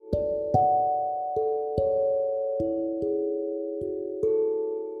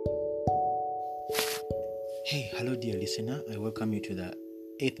Hello, dear listener. I welcome you to the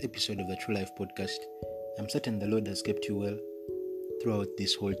 8th episode of the True Life podcast. I'm certain the Lord has kept you well throughout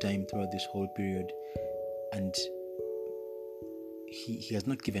this whole time, throughout this whole period, and He has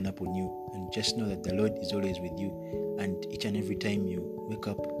not given up on you. And just know that the Lord is always with you. And each and every time you wake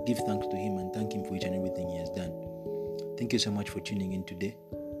up, give thanks to Him and thank Him for each and everything He has done. Thank you so much for tuning in today.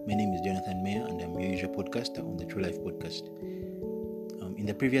 My name is Jonathan Mayer, and I'm your usual podcaster on the True Life podcast. In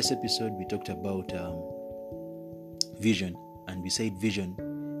the previous episode, we talked about vision, and we said vision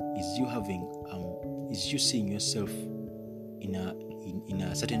is you seeing yourself in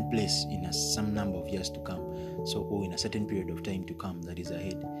a certain place in some number of years to come, or in a certain period of time to come that is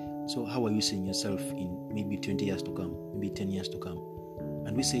ahead. So how are you seeing yourself in maybe 20 years to come, maybe 10 years to come?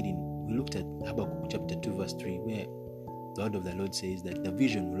 And we looked at Habakkuk chapter 2 verse 3, where the word of the Lord says that the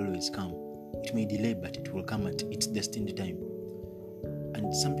vision will always come. It may delay, but it will come at its destined time.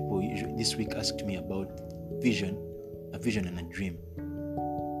 And some people this week asked me about a vision and a dream,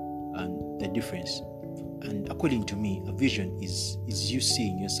 and the difference. And according to me, a vision is you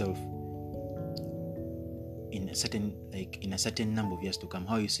seeing yourself in a certain number of years to come.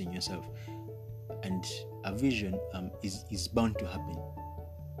 How are you seeing yourself? And a vision is bound to happen.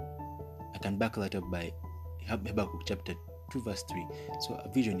 I can back that up by Habakkuk chapter 2 verse 3. So a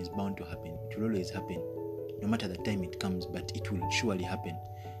vision is bound to happen. It will always happen, no matter the time it comes, but it will surely happen.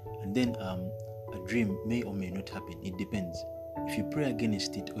 And then a dream may or may not happen. It depends. If you pray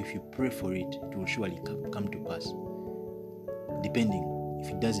against it or if you pray for it, it will surely come to pass. Depending. If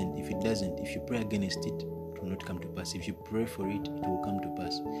you pray against it, it will not come to pass. If you pray for it, it will come to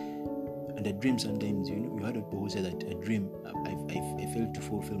pass. And a dream, sometimes, you heard of people who say that a dream, I failed to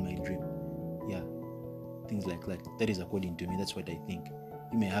fulfill my dream. Yeah, things like that. That is according to me. That's what I think.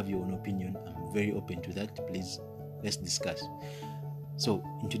 You may have your own opinion. I'm very open to that. Please, let's discuss. So,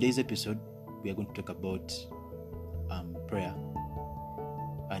 in today's episode, we are going to talk about prayer.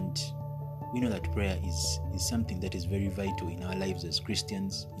 And we know that prayer is something that is very vital in our lives as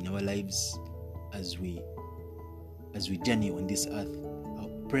Christians, in our lives as we journey on this earth.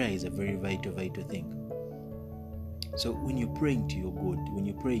 Prayer is a very vital thing. So when you're praying to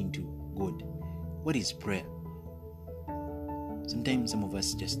God, what is prayer? Sometimes some of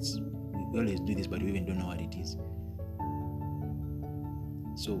us we always do this, but we even don't know what it is.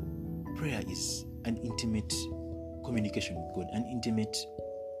 So prayer is an intimate communication with God, I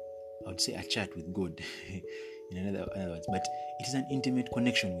would say a chat with God in other words, but it is an intimate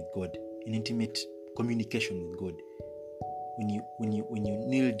connection with God, an intimate communication with God. When you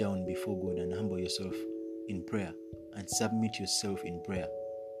kneel down before God and humble yourself in prayer and submit yourself in prayer,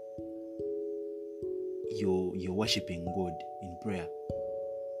 you're worshiping God in prayer.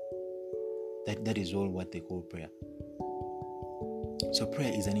 That is all what they call prayer. So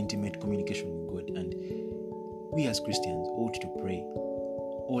prayer is an intimate communication with God, and we as Christians ought to pray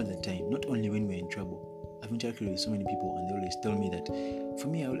all the time, not only when we're in trouble. I've interacted with so many people, and they always tell me that for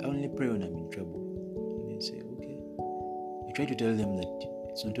me, I only pray when I'm in trouble. And they say, okay. I try to tell them that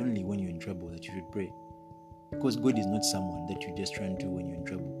it's not only when you're in trouble that you should pray, because God is not someone that you just run to when you're in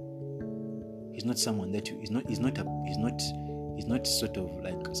trouble. He's not someone that he's not sort of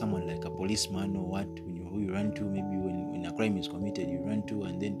like someone like a policeman or who you run to. Maybe when a crime is committed, you run to,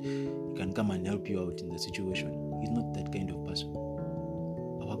 and then he can come and help you out in the situation. He's not that kind of person.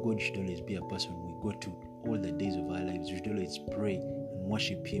 Our God should always be a person we go to all the days of our lives. We should always pray and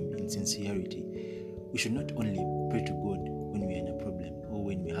worship Him in sincerity. We should not only pray to God when we are in a problem or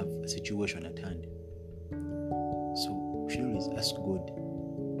when we have a situation at hand. So we should always ask God.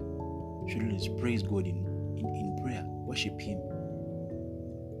 We should always praise God in prayer. Worship Him.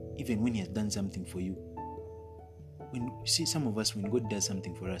 Even when He has done something for you. When you see some of us, when God does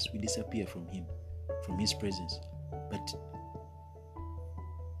something for us, we disappear from Him, from His presence. But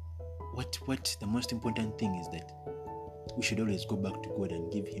what the most important thing is that we should always go back to God and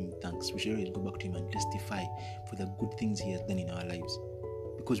give Him thanks. We should always go back to Him and testify for the good things He has done in our lives.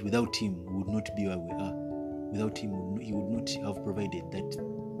 Because without Him, we would not be where we are. Without Him, He would not have provided that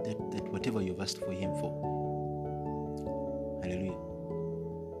whatever you've asked for Him for. Hallelujah.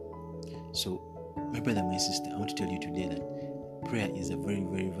 So, my brother, my sister, I want to tell you today that prayer is a very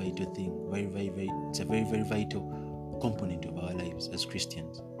vital thing. It's a very vital component of our lives as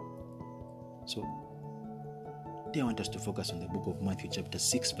Christians. So, today I want us to focus on the book of Matthew chapter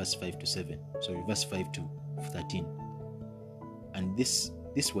 6 verse 5 to 7. Sorry, verse 5 to 13. And this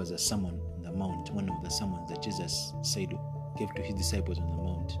was a sermon on the mount, one of the sermons that Jesus gave to His disciples on the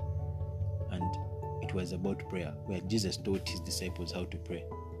mount. And it was about prayer, where Jesus taught His disciples how to pray.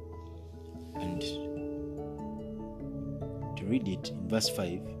 And to read it in verse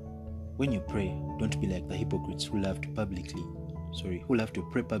 5, When you pray, don't be like the hypocrites who love to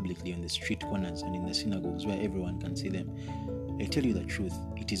pray publicly on the street corners and in the synagogues where everyone can see them. I tell you the truth,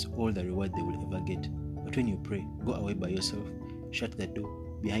 it is all the reward they will ever get. But when you pray, go away by yourself, shut the door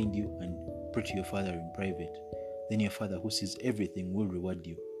behind you, and pray to your Father in private. Then your Father who sees everything will reward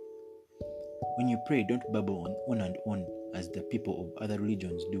you. When you pray, don't babble on and on as the people of other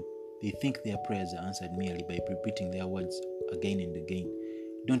religions do. They think their prayers are answered merely by repeating their words again and again.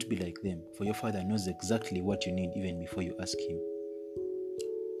 Don't be like them, for your Father knows exactly what you need even before you ask Him.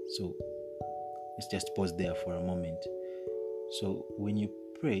 So, let's just pause there for a moment. So, when you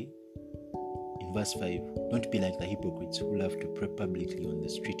pray, in verse 5, don't be like the hypocrites who love to pray publicly on the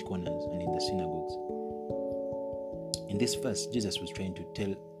street corners and in the synagogues. In this verse, Jesus was trying to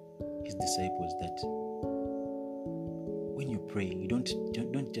tell His disciples that when you pray, you don't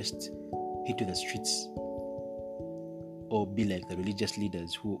just head to the streets or be like the religious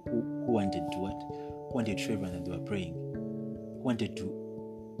leaders who wanted to what? Who wanted to show everyone that they were praying. Who wanted to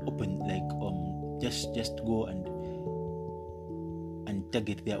open just go and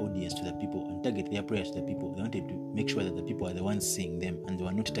target their audience to the people and target their prayers to the people. They wanted to make sure that the people are the ones seeing them and they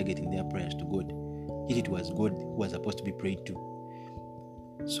were not targeting their prayers to God. Yet it was God who was supposed to be prayed to.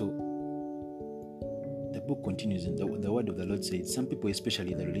 So the book continues, and the word of the Lord says, some people,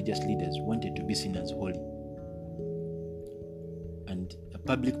 especially the religious leaders, wanted to be seen as holy. And a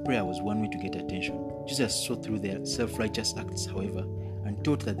public prayer was one way to get attention. Jesus saw through their self-righteous acts, however, and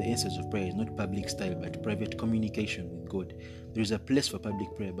taught that the essence of prayer is not public style but private communication with God. There is a place for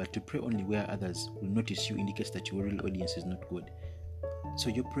public prayer, but to pray only where others will notice you indicates that your real audience is not God. So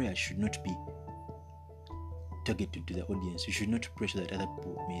your prayer should not be targeted to the audience. You should not pray so that other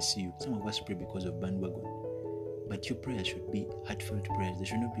people may see you. Some of us pray because of bandwagon, but your prayers should be heartfelt prayers. There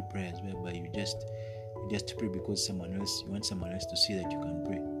should not be prayers whereby you just pray because you want someone else to see that you can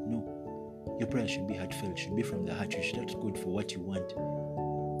pray. No, your prayer should be heartfelt, should be from the heart. You should ask God for what you want.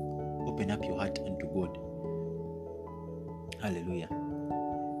 Open up your heart unto God. Hallelujah.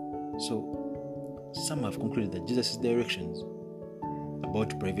 So some have concluded that Jesus' directions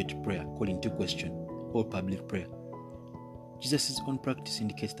about private prayer call into question or public prayer. Jesus' own practice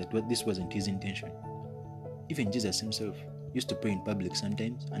indicates that this wasn't his intention. Even Jesus himself used to pray in public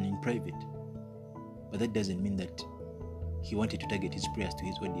sometimes and in private. But that doesn't mean that he wanted to target his prayers to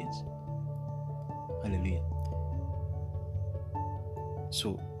his audience. Hallelujah.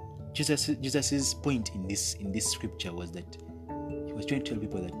 So Jesus' point in this scripture was that he was trying to tell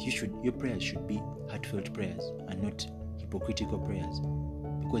people that your prayers should be heartfelt prayers and not hypocritical prayers.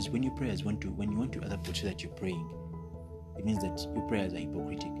 Because when you want to other people to say that you're praying, it means that your prayers are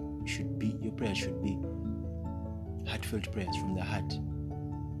hypocritical. Your prayers should be heartfelt prayers from the heart.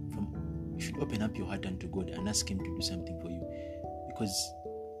 You should open up your heart unto God and ask Him to do something for you. Because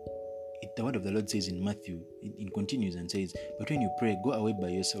the word of the Lord says in Matthew, it continues and says, but when you pray, go away by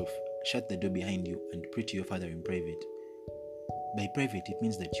yourself, shut the door behind you, and pray to your Father in private. By private, it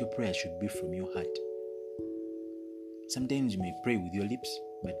means that your prayer should be from your heart. Sometimes you may pray with your lips,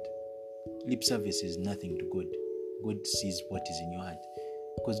 but lip service is nothing to God. God sees what is in your heart.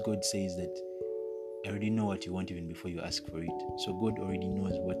 Because God says that I already know what you want even before you ask for it. So God already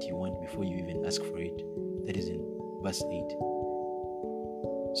knows what you want before you even ask for it. That is in verse 8.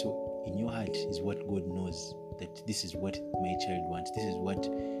 So in your heart is what God knows, that this is what my child wants. This is what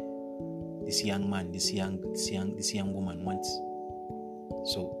this young man, this young woman wants.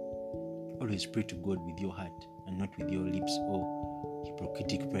 So always pray to God with your heart and not with your lips or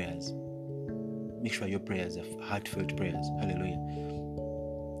hypocritic prayers. Make sure your prayers are heartfelt prayers. Hallelujah.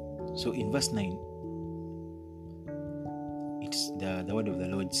 So in verse 9, it's the word of the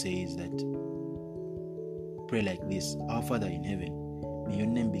Lord says that pray like this: Our Father in heaven, may your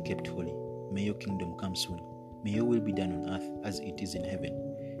name be kept holy. May your kingdom come soon. May your will be done on earth as it is in heaven.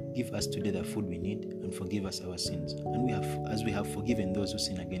 Give us today the food we need, and forgive us our sins, as we have forgiven those who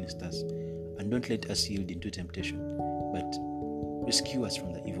sin against us. And don't let us yield into temptation, but rescue us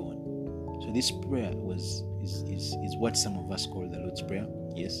from the evil one. So this prayer is what some of us call the Lord's Prayer,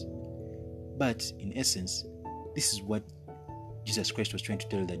 yes. But in essence, this is what Jesus Christ was trying to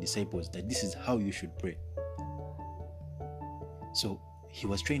tell the disciples, that this is how you should pray. So he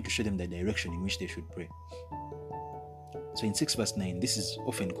was trying to show them the direction in which they should pray. So in 6 verse 9, this is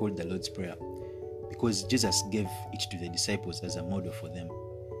often called the Lord's Prayer because Jesus gave it to the disciples as a model for them,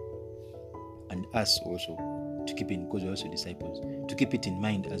 and us also to keep in, because we're also disciples, to keep it in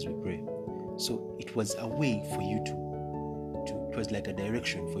mind as we pray. So it was a way for you it was like a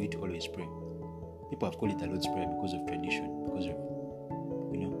direction for you to always pray. People have called it the Lord's Prayer because of tradition, because of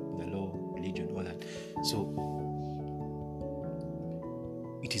the law, religion, all that. So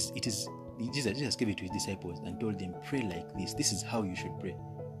it it is Jesus gave it to his disciples and told them, pray like this. This is how you should pray.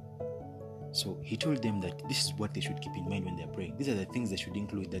 So he told them that this is what they should keep in mind when they're praying. These are the things they should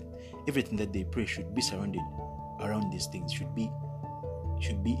include, that everything that they pray should be surrounded around these things.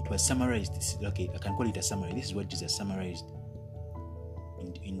 It was summarized. Okay, I can call it a summary. This is what Jesus summarized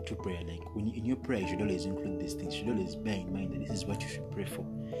into prayer. Like in your prayer, you should always include these things. You should always bear in mind that this is what you should pray for.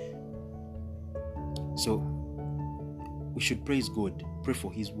 So we should praise God, pray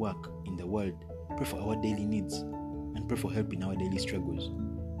for his work in the world, pray for our daily needs, and pray for help in our daily struggles.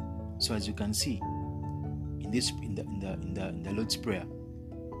 So as you can see in the Lord's Prayer,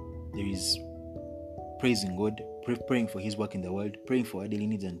 there is praising God, praying for his work in the world, praying for our daily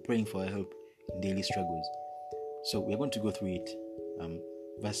needs, and praying for our help in daily struggles. So we are going to go through it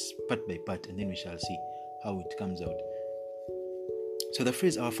verse part by part, and then we shall see how it comes out. So the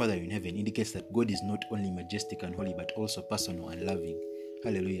phrase "Our Father in heaven" indicates that God is not only majestic and holy, but also personal and loving.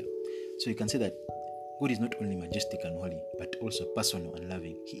 Hallelujah. So you can say that God is not only majestic and holy, but also personal and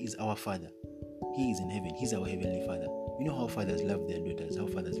loving. He is our Father. He is in heaven. He's our heavenly Father. You know how fathers love their daughters, how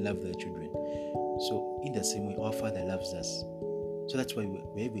fathers love their children. So in the same way, our Father loves us. So that's why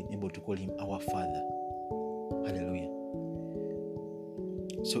we're even able to call him our Father. Hallelujah.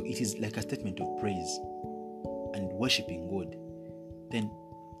 So it is like a statement of praise and worshiping God. Then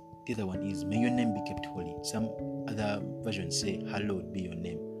the other one is, may your name be kept holy. Some other versions say, hallowed be your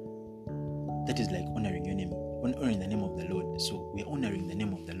name. That is like honoring your name, honoring the name of the Lord. So we are honoring the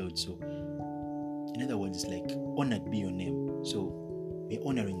name of the Lord. So in other words, it's like, honored be your name. So we are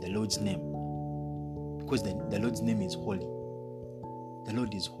honoring the Lord's name, because the Lord's name is holy. The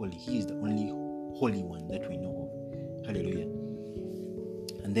Lord is holy. He is the only holy one that we know of. Hallelujah.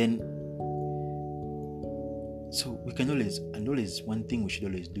 And then, so we can always one thing we should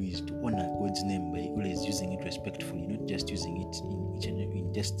always do is to honor God's name by always using it respectfully, not just using it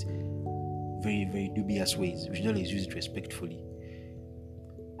in just very, very dubious ways. We should always use it respectfully.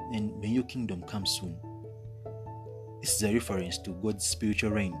 And may your kingdom come soon. This is a reference to God's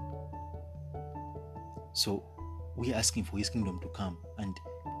spiritual reign. So we are asking for his kingdom to come, and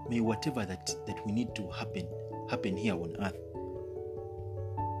may whatever that we need to happen here on earth.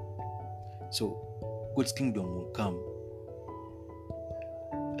 So God's kingdom will come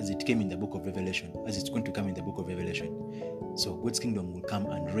as it came in the book of Revelation, as it's going to come in the book of Revelation. So God's kingdom will come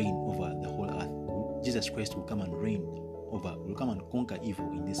and reign over the whole earth. Jesus Christ will come and reign will come and conquer evil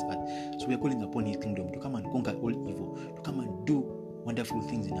in this earth. So we are calling upon his kingdom to come and conquer all evil, to come and do wonderful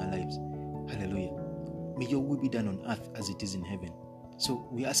things in our lives. Hallelujah. May your will be done on earth as it is in heaven. So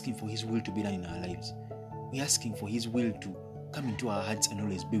we are asking for his will to be done in our lives. We are asking for his will to come into our hearts and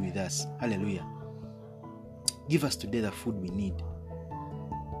always be with us. Hallelujah. Give us today the food we need.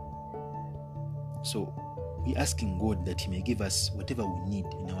 So we are asking God that he may give us whatever we need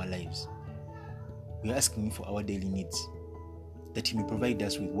in our lives. We are asking him for our daily needs, that he may provide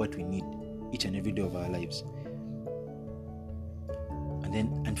us with what we need each and every day of our lives.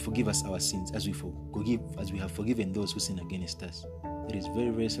 And forgive us our sins as we have forgiven those who sin against us. That is very,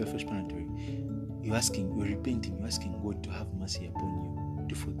 very self-explanatory. You're repenting, you're asking God to have mercy upon you,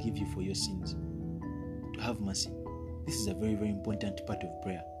 to forgive you for your sins, to have mercy. This is a very, very important part of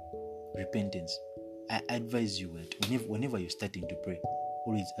prayer, repentance. I advise you that whenever you're starting to pray,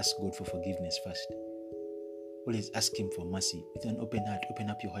 always ask God for forgiveness first. Always ask him for mercy. With an open heart, open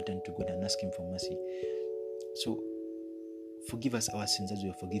up your heart unto God and ask him for mercy. So forgive us our sins as we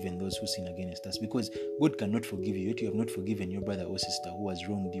have forgiven those who sin against us, because God cannot forgive you yet you have not forgiven your brother or sister who has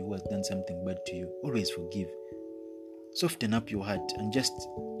wronged you, who has done something bad to you. Always forgive. Soften up your heart and just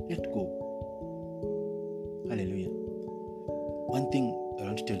let go. Hallelujah. One thing I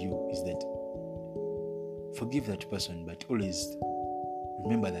want to tell you is that forgive that person, but always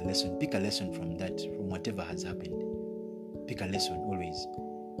remember the lesson. Pick a lesson from whatever has happened. Pick a lesson always.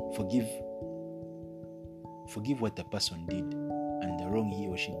 Forgive what the person did and the wrong he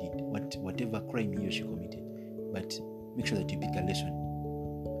or she did, whatever crime he or she committed. But make sure that you pick a lesson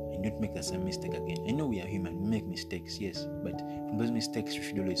and don't make the same mistake again. I know we are human, we make mistakes, yes, but from those mistakes you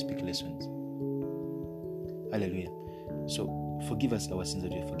should always pick lessons. Hallelujah. So forgive us our sins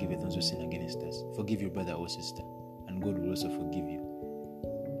that we have forgiven those who sin against us. Forgive your brother or sister, and God will also forgive you.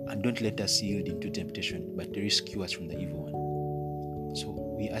 And don't let us yield into temptation, but rescue us from the evil one. So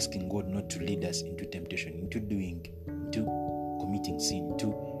we're asking God not to lead us into temptation, into committing sin,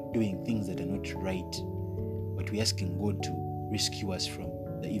 into doing things that are not right. But we're asking God to rescue us from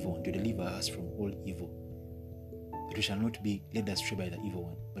the evil one, to deliver us from all evil. That we shall not be led astray by the evil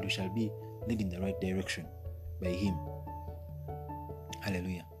one, but we shall be led in the right direction by him.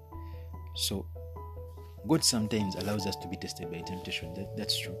 Hallelujah. So God sometimes allows us to be tested by temptation.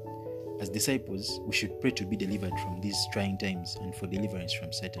 That's true. As disciples, we should pray to be delivered from these trying times and for deliverance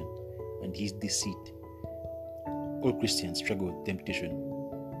from Satan and his deceit. All Christians struggle with temptation.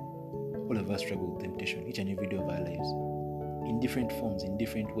 All of us struggle with temptation each and every day of our lives. In different forms, in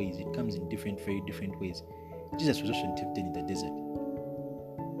different ways. It comes in very different ways. Jesus was also tempted in the desert.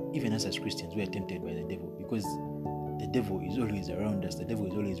 Even us as Christians, we are tempted by the devil because the devil is always around us. The devil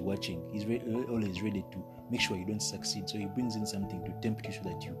is always watching. He's always ready to make sure you don't succeed. So he brings in something to tempt you so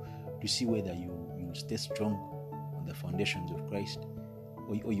that to see whether you stay strong on the foundations of Christ,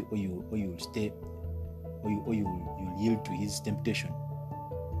 or you'll yield to his temptation.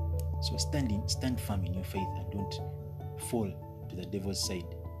 So stand firm in your faith and don't fall to the devil's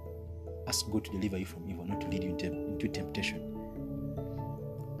side. Ask God to deliver you from evil, not to lead you into temptation.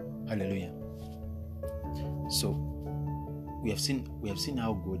 Hallelujah. So we have seen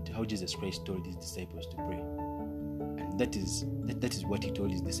how Jesus Christ told his disciples to pray, and that is what he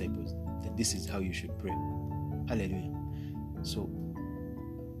told his disciples, that this is how you should pray. Hallelujah. So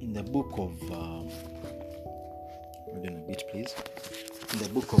in the book of hold on a bit, please. In the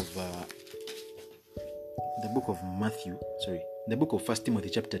book of Matthew, in the book of 1 Timothy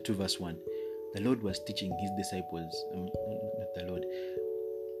chapter 2 verse 1, the Lord was teaching his disciples, not the Lord.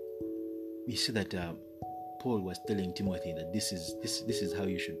 We see that Paul was telling Timothy that this is how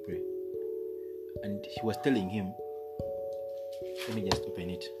you should pray, and he was telling him. Let me just open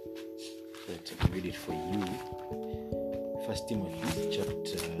it so that I can read it for you. 1 Timothy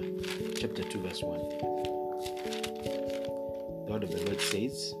chapter 2 verse 1. The word of the Lord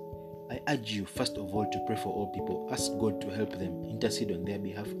says, I urge you first of all to pray for all people. Ask God to help them, intercede on their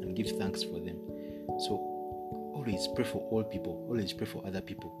behalf, and give thanks for them. So always pray for all people. Always pray for other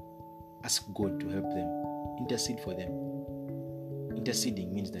people. Ask God to help them. Intercede for them.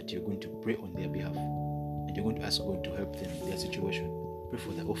 Interceding means that you're going to pray on their behalf, and you're going to ask God to help them in their situation. Pray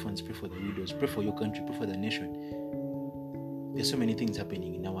for the orphans, pray for the widows, pray for your country, pray for the nation. There's so many things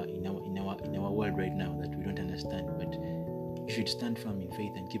happening in our world right now that we don't understand, but you should stand firm in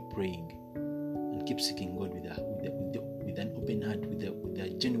faith and keep praying and keep seeking God with an open heart, with a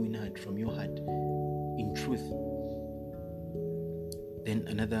genuine heart from your heart, in truth. Then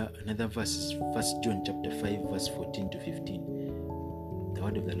another verse is 1 John chapter 5 verse 14 to 15. The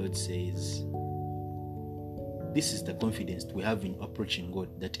word of the Lord says, this is the confidence we have in approaching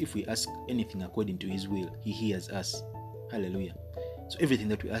God, that if we ask anything according to his will, he hears us. Hallelujah. So everything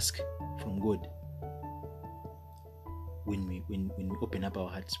that we ask from God, when we open up our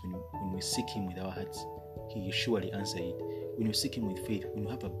hearts, when we seek him with our hearts, he will surely answer it. When you seek him with faith, when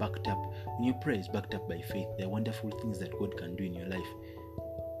your prayer is backed up by faith, there are wonderful things that God can do in your life.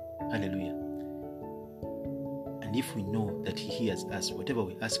 Hallelujah. And if we know that he hears us, whatever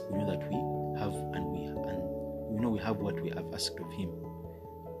we ask, we know that we have, and we know we have what we have asked of him.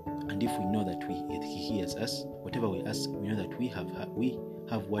 And if we know that he hears us, whatever we ask, we know that we have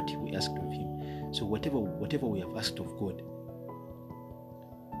what we asked of him. So whatever we have asked of God,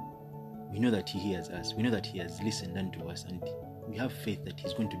 we know that he hears us. We know that he has listened unto us, and we have faith that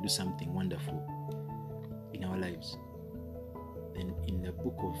he's going to do something wonderful in our lives. Then in the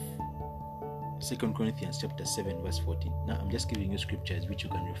book of 2 Corinthians chapter 7 verse 14. Now I'm just giving you scriptures which you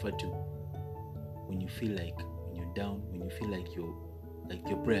can refer to when you feel like, when you're down, when you feel like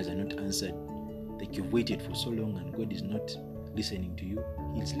your prayers are not answered, like you've waited for so long and God is not listening to you.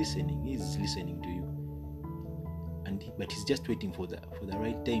 He's listening to you, but he's just waiting for the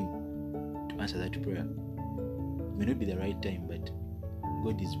right time to answer that prayer. It may not be the right time, but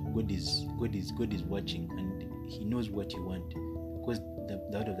God is watching, and he knows what you want, because the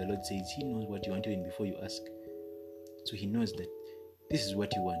word of the Lord says he knows what you want even before you ask. So he knows that this is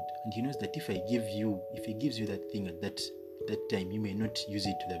what you want, and he knows that if he gives you that thing at that time, you may not use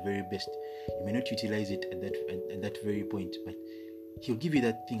it to the very best. You may not utilize it at that very point, but he'll give you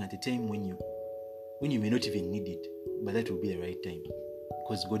that thing at a time when you may not even need it, but that will be the right time,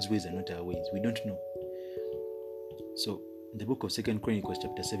 because God's ways are not our ways. We don't know. So in the book of 2 Chronicles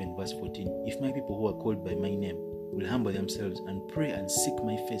chapter 7 verse 14, if my people who are called by my name will humble themselves and pray and seek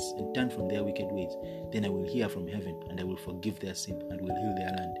my face and turn from their wicked ways, then I will hear from heaven and I will forgive their sin and will heal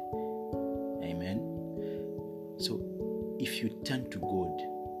their land. Amen. So if you turn to God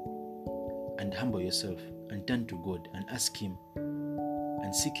and humble yourself and turn to God and ask him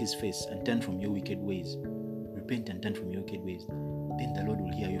and seek his face and turn from your wicked ways, repent and turn from your wicked ways, then the Lord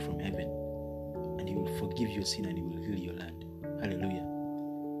will hear you from heaven and he will forgive your sin and he will heal your land. Hallelujah.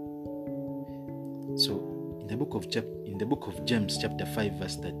 So in the book of James chapter 5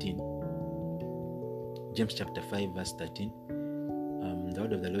 verse 13, James chapter 5 verse 13, the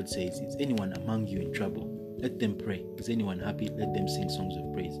word of the Lord says, is anyone among you in trouble? Let them pray. Is anyone happy? Let them sing songs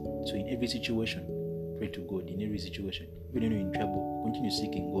of praise. So in every situation, pray to God. In every situation, even when you're in trouble, continue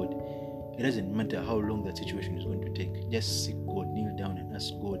seeking God. It doesn't matter how long that situation is going to take. Just seek God. Kneel down and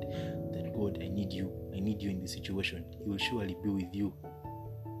ask God that, God, I need you. I need you in this situation. He will surely be with you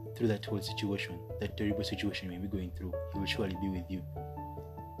through that whole situation, that terrible situation you may be going through. He will surely be with you.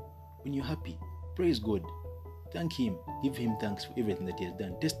 When you're happy, praise God. Thank Him. Give Him thanks for everything that He has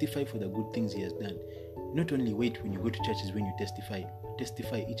done. Testify for the good things He has done. Not only wait when you go to churches when you testify.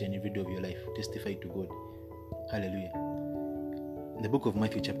 Testify each and every day of your life. Testify to God. Hallelujah. In the book of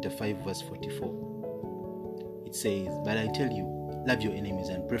Matthew chapter 5 verse 44, it says, "But I tell you, love your enemies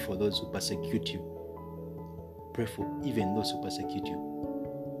and pray for those who persecute you." Pray for even those who persecute you.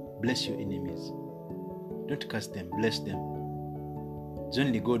 Bless your enemies. Don't curse them. Bless them. It's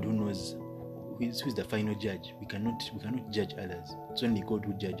only God who knows who is the final judge. We cannot judge others. It's only God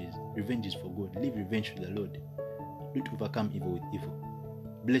who judges. Revenge is for God. Leave revenge to the Lord. Don't overcome evil with evil.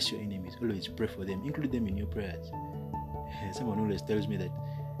 Bless your enemies. Always pray for them. Include them in your prayers. Someone always tells me that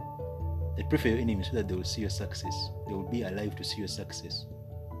pray for your enemies so that they will see your success. They will be alive to see your success.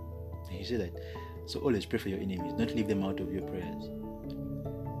 And he said that. So always pray for your enemies. Don't leave them out of your prayers.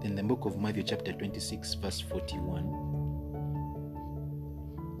 Then the book of Matthew chapter 26 verse 41.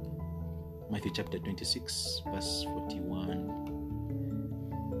 Matthew chapter 26 verse 41.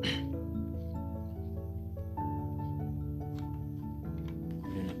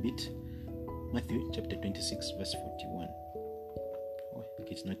 Bit. Matthew chapter 26 verse 41.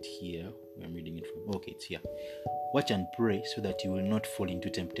 Okay, it's not here where I'm reading it from. Okay, it's here. Watch and pray so that you will not fall into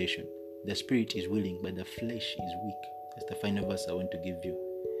temptation. The spirit is willing, but the flesh is weak. That's the final verse I want to give you.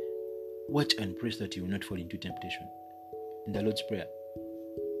 Watch and pray so that you will not fall into temptation. In the Lord's Prayer,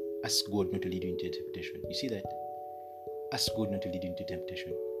 ask God not to lead you into temptation. You see that? Ask God not to lead you into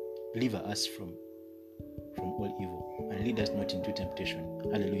temptation. Deliver us from all evil and lead us not into temptation.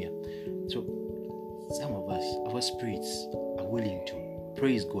 Hallelujah. So some of us, our spirits are willing to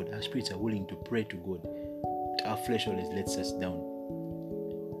praise God. Our spirits are willing to pray to God, but our flesh always lets us down.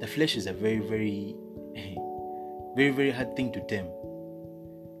 The flesh is a very, very, very, very hard thing to tame.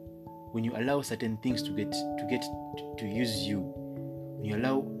 When you allow certain things to use you, when you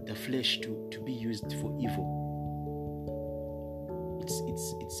allow the flesh to be used for evil,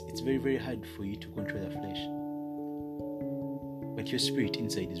 it's very, very hard for you to control the flesh. But your spirit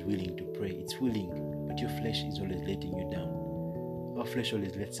inside is willing to pray. It's willing, but your flesh is always letting you down. Our flesh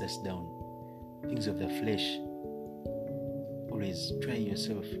always lets us down. Things of the flesh. Always try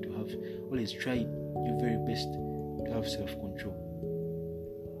yourself to have, always try your very best to have self-control.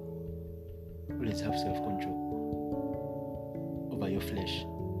 Always have self-control over your flesh.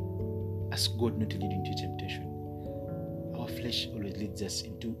 Ask God not to lead you into temptation. Our flesh always leads us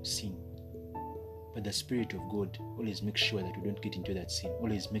into sin. But the Spirit of God always makes sure that we don't get into that sin.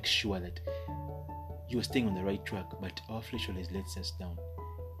 Always makes sure that you are staying on the right track, but our flesh always lets us down.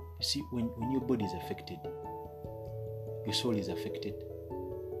 You see, when your body is affected, your soul is affected,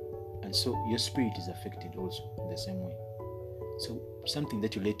 and so your spirit is affected also in the same way. So something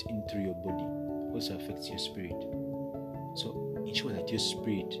that you let in through your body also affects your spirit. So ensure that your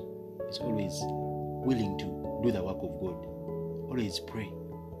spirit is always willing to do the work of God. Always pray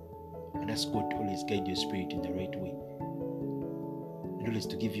and ask God to always guide your spirit in the right way, and always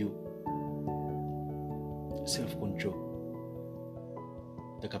to give you self-control,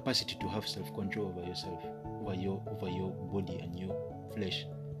 the capacity to have self-control over yourself, over your body and your flesh.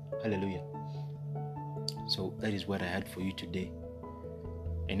 Hallelujah. So that is what I had for you today.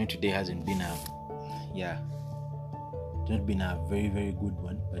 I know today hasn't been not been a very, very good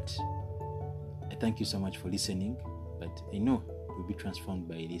one, but I thank you so much for listening. But I know you'll be transformed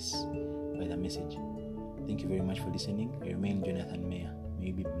by the message. Thank you very much for listening. I remain Jonathan Mayer. May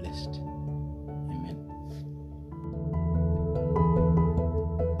you be blessed.